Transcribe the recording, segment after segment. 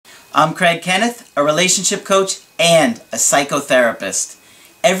I'm Craig Kenneth, a relationship coach and a psychotherapist.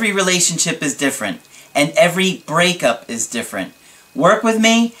 Every relationship is different, and every breakup is different. Work with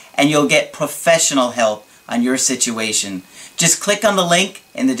me, and you'll get professional help on your situation. Just click on the link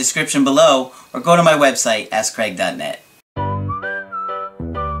in the description below, or go to my website, AskCraig.net.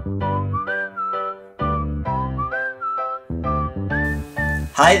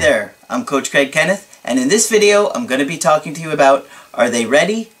 Hi there, I'm Coach Craig Kenneth, and in this video I'm going to be talking to you about, are they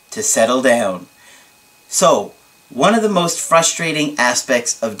ready to settle down? So, one of the most frustrating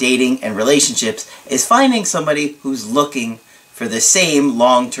aspects of dating and relationships is finding somebody who's looking for the same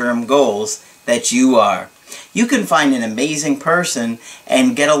long-term goals that you are. You can find an amazing person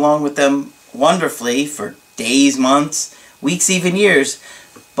and get along with them wonderfully for days, months, weeks, even years,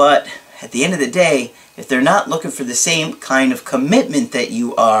 but at the end of the day, if they're not looking for the same kind of commitment that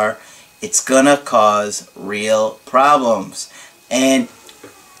you are, it's gonna cause real problems. And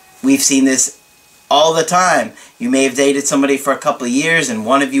we've seen this all the time. You may have dated somebody for a couple of years and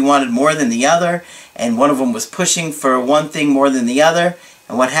one of you wanted more than the other, and one of them was pushing for one thing more than the other,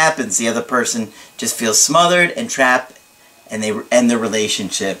 and what happens? The other person just feels smothered and trapped, and they end the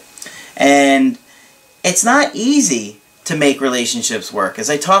relationship. And it's not easy to make relationships work.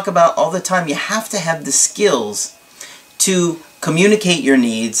 As I talk about all the time, you have to have the skills to communicate your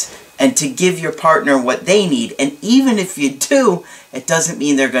needs and to give your partner what they need. And even if you do, it doesn't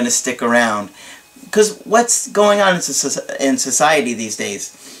mean they're going to stick around. Because what's going on in society these days?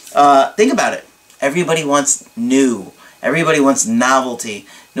 Think about it. Everybody wants new. Everybody wants novelty.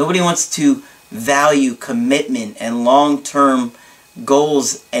 Nobody wants to value commitment and long-term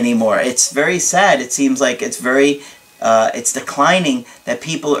goals anymore. It's very sad. It seems like it's declining, that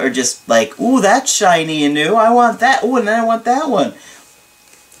people are just like, ooh, that's shiny and new, I want that, ooh, and then I want that one.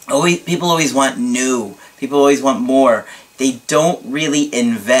 People always want new. People always want more. They don't really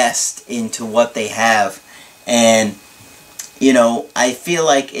invest into what they have. And, you know, I feel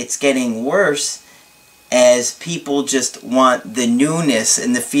like it's getting worse as people just want the newness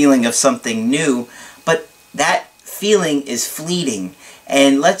and the feeling of something new, but that feeling is fleeting.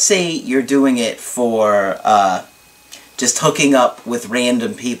 And let's say you're doing it for just hooking up with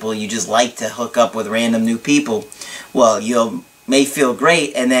random people. You just like to hook up with random new people. Well, you may feel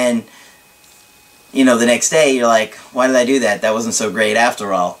great, and then, you know, the next day you're like, why did I do that? That wasn't so great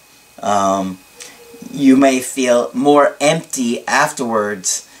after all. You may feel more empty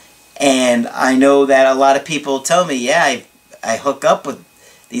afterwards. And I know that a lot of people tell me, yeah, I hook up with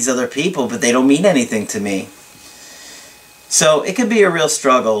these other people, but they don't mean anything to me. So it can be a real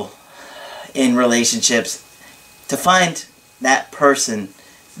struggle in relationships to find that person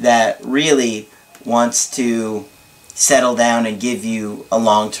that really wants to settle down and give you a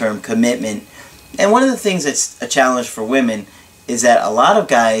long-term commitment. And one of the things that's a challenge for women is that a lot of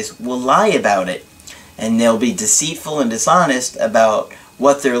guys will lie about it. And they'll be deceitful and dishonest about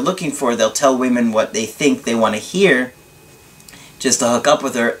what they're looking for. They'll tell women what they think they want to hear just to hook up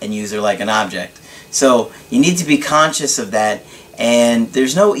with her and use her like an object. So you need to be conscious of that, and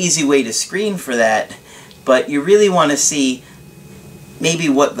there's no easy way to screen for that, but you really want to see maybe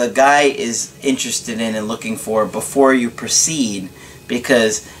what the guy is interested in and looking for before you proceed,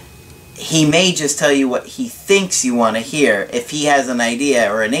 because he may just tell you what he thinks you want to hear. If he has an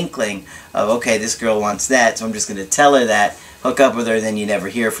idea or an inkling of, okay, this girl wants that, so I'm just going to tell her that, hook up with her, then you never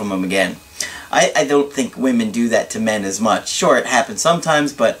hear from him again. I don't think women do that to men as much. Sure, it happens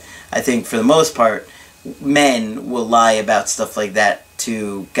sometimes, but I think for the most part, men will lie about stuff like that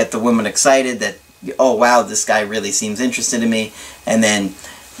to get the woman excited that, oh wow, this guy really seems interested in me, and then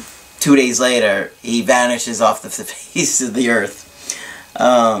 2 days later, he vanishes off the face of the earth.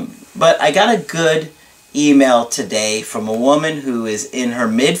 But I got a good email today from a woman who is in her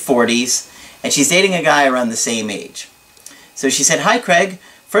mid-40s, and she's dating a guy around the same age. So she said, "Hi Craig,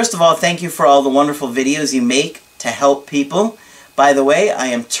 first of all, thank you for all the wonderful videos you make to help people. By the way, I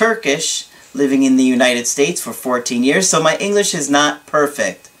am Turkish, living in the United States for 14 years, so my English is not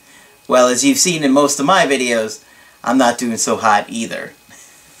perfect. Well, as you've seen in most of my videos, I'm not doing so hot either."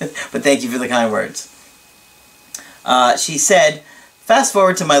 But thank you for the kind words. She said, "Fast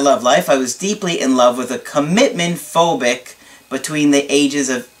forward to my love life, I was deeply in love with a commitment phobic between the ages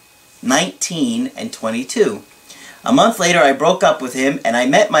of 19 and 22. A month later, I broke up with him, and I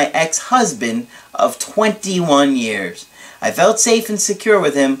met my ex-husband of 21 years. I felt safe and secure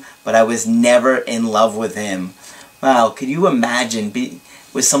with him, but I was never in love with him." Wow, could you imagine being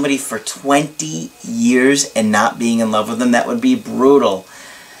with somebody for 20 years and not being in love with them? That would be brutal.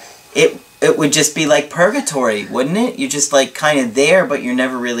 It would just be like purgatory, wouldn't it? You're just like kind of there, but you're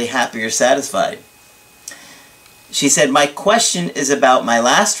never really happy or satisfied. She said, my question is about my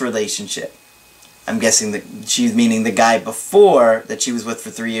last relationship. I'm guessing that she's meaning the guy before, that she was with for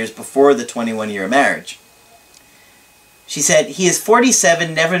 3 years, before the 21-year marriage. She said, he is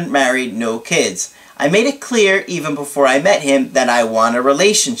 47, never married, no kids. I made it clear even before I met him that I want a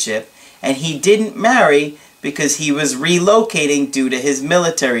relationship, and he didn't marry because he was relocating due to his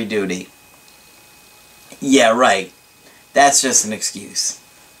military duty. Yeah, right. That's just an excuse.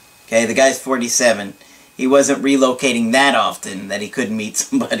 Okay, the guy's 47. He wasn't relocating that often that he couldn't meet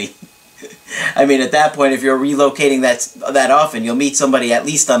somebody. I mean, at that point, if you're relocating that often, you'll meet somebody at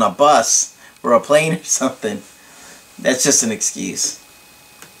least on a bus or a plane or something. That's just an excuse.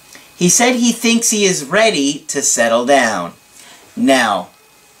 He said he thinks he is ready to settle down. Now,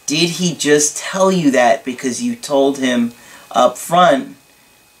 did he just tell you that because you told him up front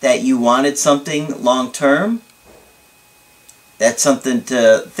that you wanted something long term? That's something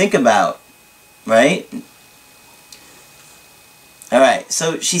to think about, right? Alright,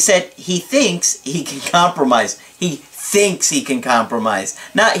 so she said he thinks he can compromise. He thinks he can compromise.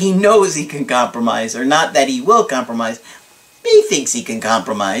 Not he knows he can compromise, or not that he will compromise. He thinks he can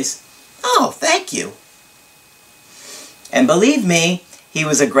compromise. Oh, thank you. And believe me, he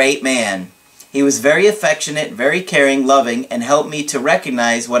was a great man. He was very affectionate, very caring, loving, and helped me to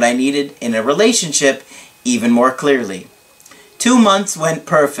recognize what I needed in a relationship even more clearly. 2 months went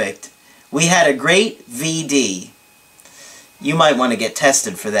perfect. We had a great VD. You might want to get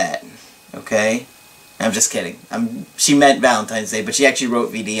tested for that, okay? I'm just kidding. She meant Valentine's Day, but she actually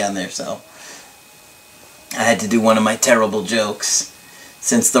wrote VD on there, so I had to do one of my terrible jokes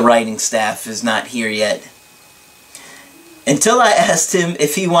since the writing staff is not here yet. Until I asked him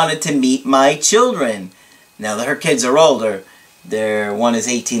if he wanted to meet my children. Now that her kids are older, one is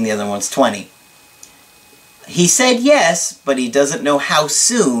 18, the other one's 20. He said yes, but he doesn't know how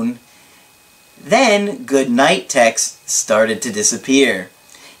soon. Then good night texts started to disappear.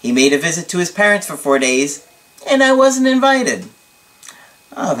 He made a visit to his parents for 4 days, and I wasn't invited.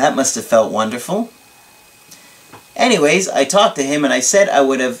 Oh, that must have felt wonderful. Anyways, I talked to him and I said I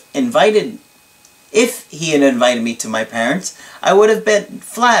would have invited, if he had invited me to my parents, I would have been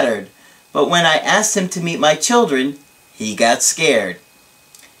flattered. But when I asked him to meet my children, he got scared.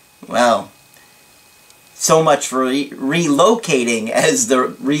 Well, so much for relocating as the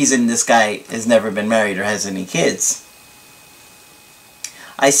reason this guy has never been married or has any kids.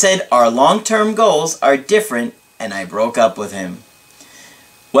 I said our long-term goals are different and I broke up with him.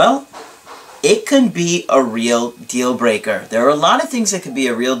 Well, it can be a real deal breaker. There are a lot of things that could be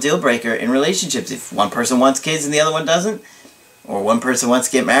a real deal breaker in relationships. If one person wants kids and the other one doesn't, or one person wants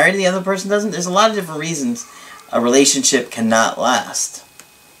to get married and the other person doesn't, there's a lot of different reasons a relationship cannot last.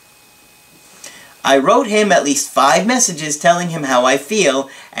 I wrote him at least 5 messages telling him how I feel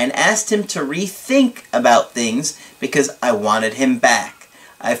and asked him to rethink about things because I wanted him back.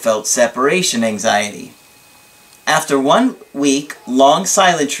 I felt separation anxiety. After 1 week long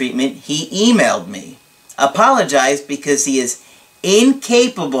silent treatment, he emailed me, apologized because he is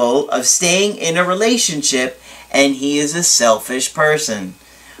incapable of staying in a relationship and he is a selfish person.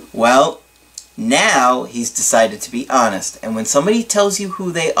 Well, now he's decided to be honest, and when somebody tells you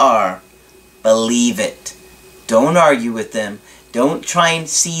who they are, believe it. Don't argue with them. Don't try and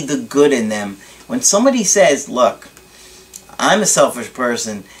see the good in them. When somebody says, look, I'm a selfish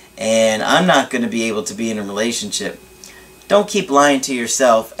person and I'm not going to be able to be in a relationship, don't keep lying to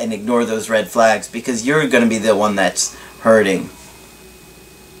yourself and ignore those red flags because you're going to be the one that's hurting.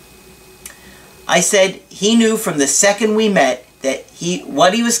 I said he knew from the second we met that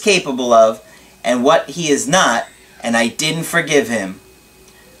what he was capable of and what he is not, and I didn't forgive him.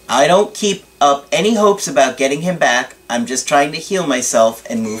 I don't keep up any hopes about getting him back. I'm just trying to heal myself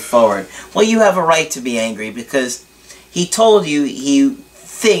and move forward. Well, you have a right to be angry because he told you he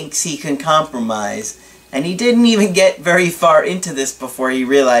thinks he can compromise, and he didn't even get very far into this before he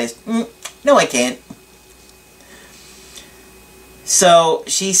realized, no, I can't. So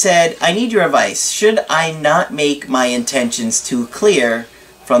she said, I need your advice. Should I not make my intentions too clear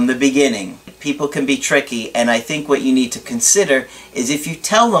from the beginning? People can be tricky, and I think what you need to consider is if you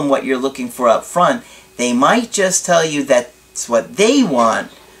tell them what you're looking for up front, they might just tell you that's what they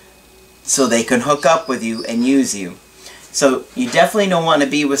want so they can hook up with you and use you. So you definitely don't want to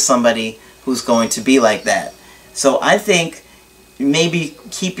be with somebody who's going to be like that. So I think maybe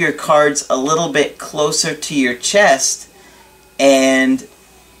keep your cards a little bit closer to your chest and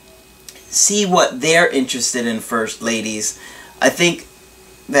see what they're interested in first, ladies. I think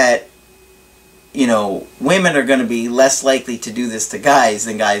that, you know, women are going to be less likely to do this to guys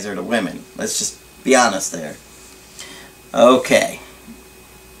than guys are to women. Let's just be honest there. Okay.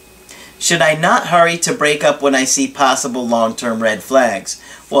 Should I not hurry to break up when I see possible long-term red flags?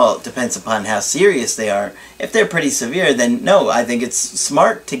 Well, it depends upon how serious they are. If they're pretty severe, then no, I think it's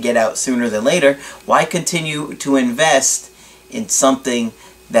smart to get out sooner than later. Why continue to invest in something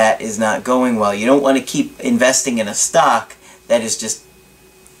that is not going well? You don't want to keep investing in a stock that is just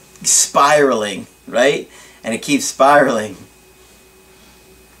spiraling, right? And it keeps spiraling.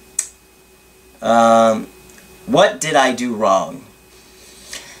 What did I do wrong?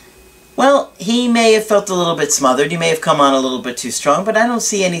 Well, he may have felt a little bit smothered. You may have come on a little bit too strong, but I don't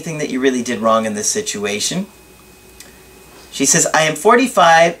see anything that you really did wrong in this situation. She says, I am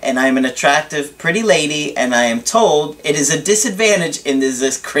 45 and I am an attractive, pretty lady, and I am told it is a disadvantage in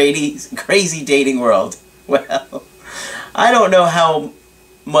this crazy dating world. Well, I don't know how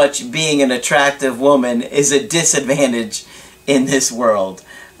much being an attractive woman is a disadvantage in this world.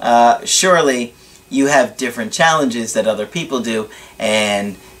 Surely you have different challenges that other people do,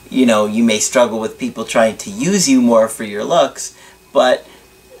 and you know, you may struggle with people trying to use you more for your looks, but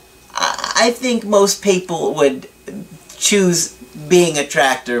I think most people would choose being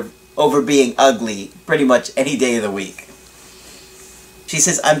attractive over being ugly pretty much any day of the week. She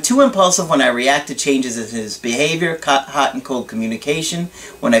says, I'm too impulsive when I react to changes in his behavior, hot and cold communication,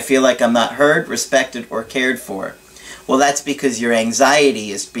 when I feel like I'm not heard, respected, or cared for. Well, that's because your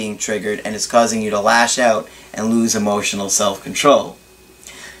anxiety is being triggered and is causing you to lash out and lose emotional self-control.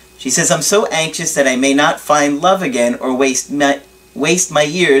 She says, I'm so anxious that I may not find love again or waste my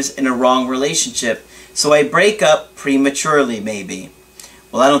years in a wrong relationship, so I break up prematurely, maybe.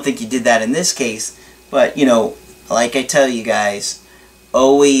 Well, I don't think you did that in this case, but, you know, like I tell you guys,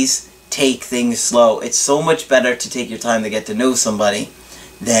 always take things slow. It's so much better to take your time to get to know somebody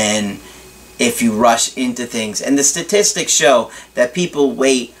than if you rush into things. And the statistics show that people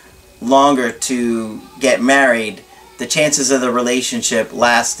wait longer to get married. The chances of the relationship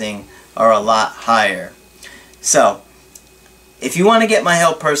lasting are a lot higher. So, if you want to get my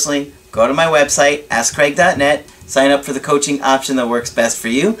help personally, go to my website, AskCraig.net, sign up for the coaching option that works best for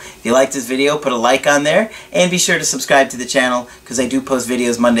you. If you like this video, put a like on there, and be sure to subscribe to the channel, because I do post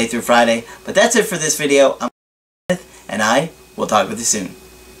videos Monday through Friday. But that's it for this video. I'm Kenneth, and I will talk with you soon.